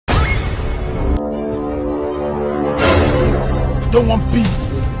don't want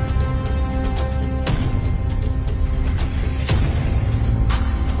peace.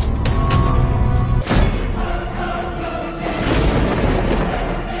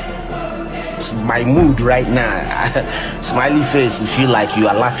 My mood right now, smiley face, you feel like you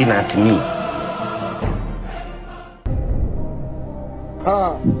are laughing at me.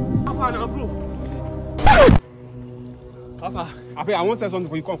 Papa, I want to say something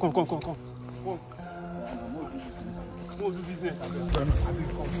for you. Come. Come on, do business.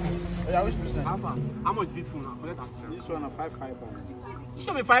 Yeah, which percent? How much is this phone now? This one is 5,500. This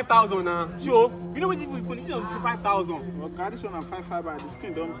one be 5,000 now. Sure. You know what this phone is? This one is 5,000. Okay, this one is 5,500. The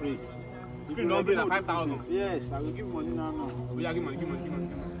screen don't break. The screen don't break at 5,000. Yes, I will give money now. Oh, yeah, give money.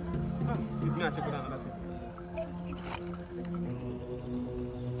 It's me, I check it out. That's it.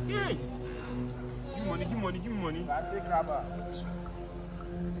 Hey! Give money. I take rubber.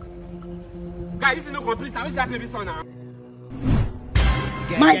 Guy, this is no complete. I wish I could be son now.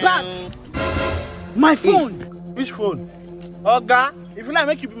 My bag! My phone! Which phone? Oga, if you like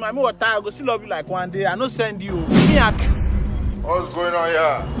make you be my water, I go still love you like one day. I no send you. What's going on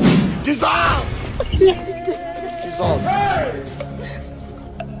here? Jesus! Jesus. Hey!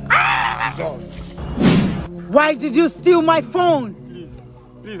 Jesus. Why did you steal my phone?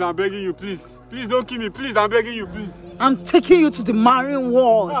 Please, I'm begging you, please. Please don't kill me, please, I'm begging you, please. I'm taking you to the marine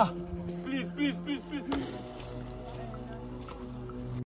world. Please.